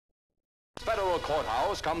Federal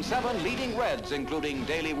Courthouse come 7 leading Reds, including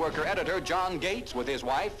daily worker editor John Gates with his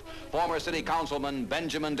wife, former city councilman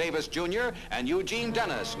Benjamin Davis Jr., and Eugene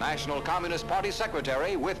Dennis, National Communist Party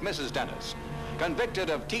secretary, with Mrs. Dennis. Convicted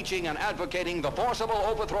of teaching and advocating the forcible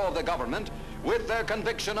overthrow of the government, with their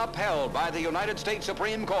conviction upheld by the United States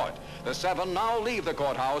Supreme Court, the 7 now leave the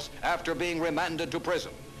courthouse after being remanded to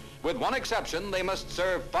prison. With one exception, they must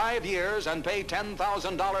serve 5 years and pay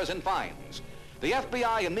 $10,000 in fines. The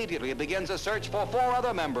FBI immediately begins a search for 4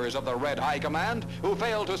 other members of the Red High Command who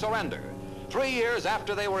failed to surrender. 3 years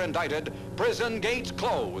after they were indicted, prison gates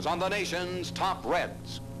close on the nation's top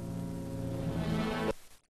Reds.